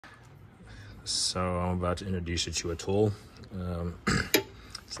So I'm about to introduce you to a tool.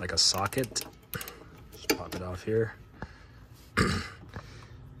 It's like a socket. Just pop it off here.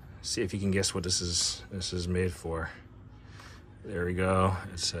 See if you can guess what this is made for. There we go.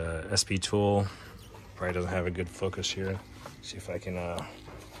 It's a SP tool. Probably doesn't have a good focus here. See if I can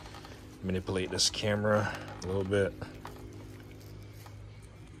manipulate this camera a little bit.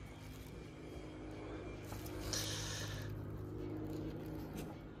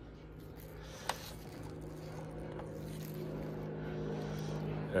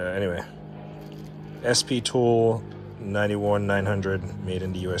 Anyway, SP tool 91-900, made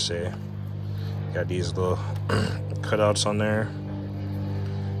in the USA. Got these little cutouts on there.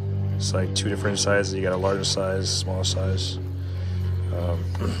 It's like two different sizes. You got a larger size, smaller size.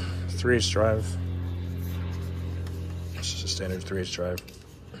 3/8 drive. It's just a standard 3/8 drive.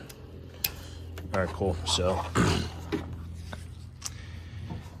 All right, cool. So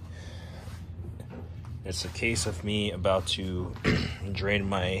it's a case of me about to drain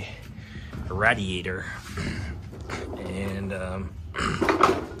my radiator, and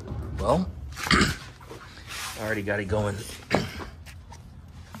well, I already got it going.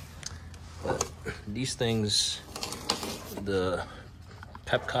 But these things, the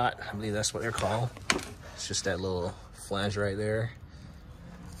Petcock, I believe that's what they're called. It's just that little flange right there.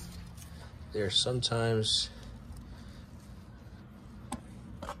 They're sometimes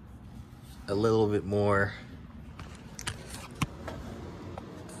a little bit more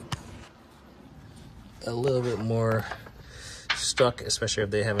stuck, especially if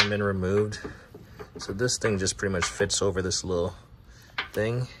they haven't been removed. So this thing just pretty much fits over this little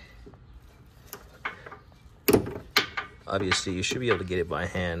thing. Obviously you should be able to get it by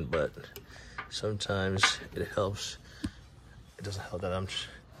hand, but sometimes it helps. It doesn't help that I'm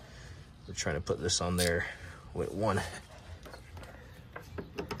trying to put this on there with one.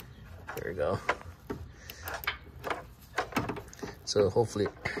 There we go. So hopefully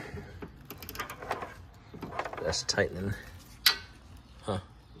that's tightening. Huh.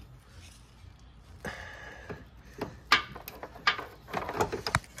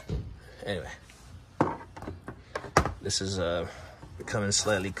 Anyway, this is becoming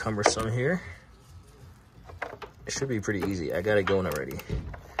slightly cumbersome here. It should be pretty easy. I got it going already.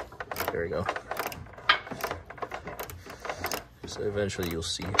 There we go. So eventually you'll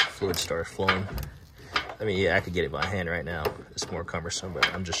see fluid start flowing. I mean, yeah, I could get it by hand right now. It's more cumbersome,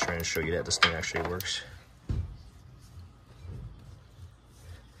 but I'm just trying to show you that this thing actually works.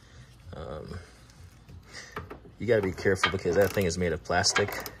 You gotta be careful because that thing is made of plastic.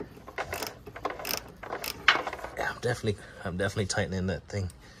 Yeah, I'm definitely tightening that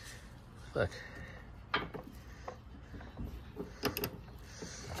thing. Fuck.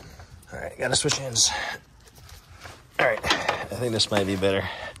 All right, gotta switch hands. All right, I think this might be better.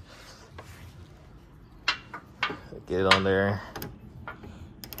 Get it on there.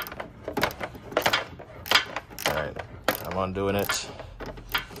 All right, I'm undoing it.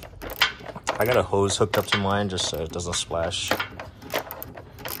 I got a hose hooked up to mine just so it doesn't splash.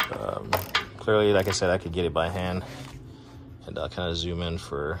 Clearly, like I said, I could get it by hand, and I'll kind of zoom in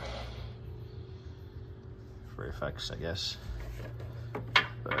for effects, I guess.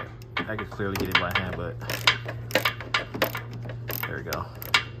 But I could clearly get it by hand, but there we go.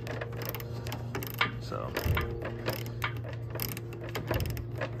 So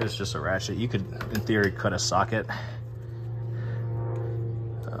it's just a ratchet. You could, in theory, cut a socket,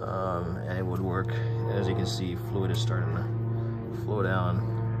 and it would work. As you can see, fluid is starting to flow down.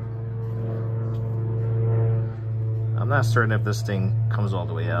 I'm not certain if this thing comes all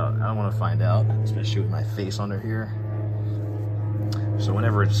the way out. I don't want to find out, especially with my face under here. So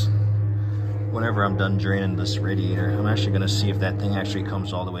whenever I'm done draining this radiator, I'm actually gonna see if that thing actually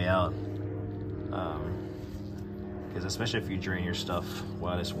comes all the way out. Because especially if you drain your stuff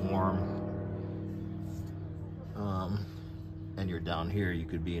while it's warm, and you're down here, you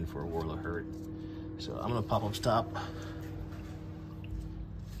could be in for a world of hurt. So I'm gonna pop up top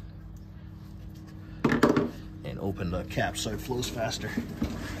and open the cap so it flows faster.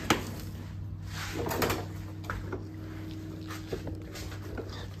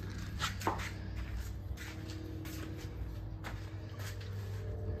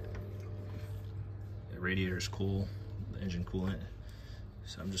 The radiator is cool, the engine coolant.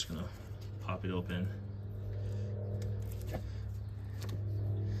 So I'm just gonna pop it open.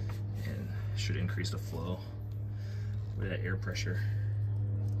 And should increase the flow with that air pressure.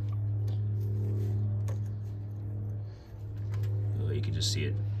 Oh, you can just see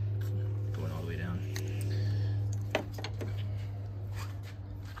it going all the way down.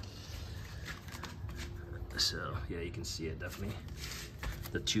 So yeah, you can see it definitely.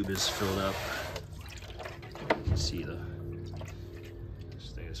 the tube is filled up. You can see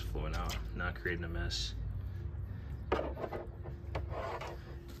this thing is flowing out, not creating a mess.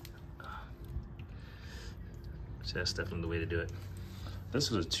 So that's definitely the way to do it.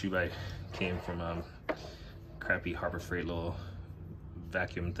 This was a tube I came from crappy Harbor Freight little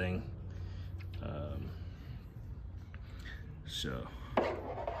vacuum thing. So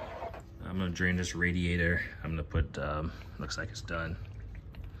I'm gonna drain this radiator. I'm gonna put, looks like it's done.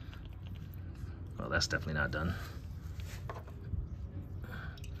 Well, that's definitely not done.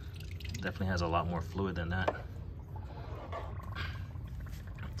 Definitely has a lot more fluid than that.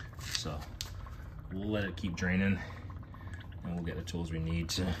 So we'll let it keep draining and we'll get the tools we need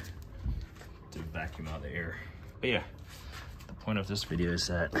to vacuum out the air. But yeah, the point of this video is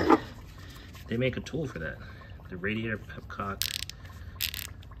that they make a tool for that. The Radiator Petcock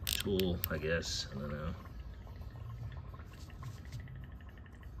tool, I guess. I don't know.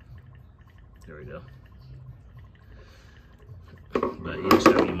 There we go. But you just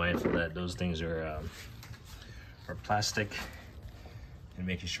gotta be mindful that those things are plastic, and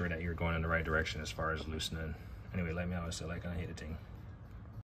making sure that you're going in the right direction as far as loosening. Anyway, let me know what I like, and I hate a thing.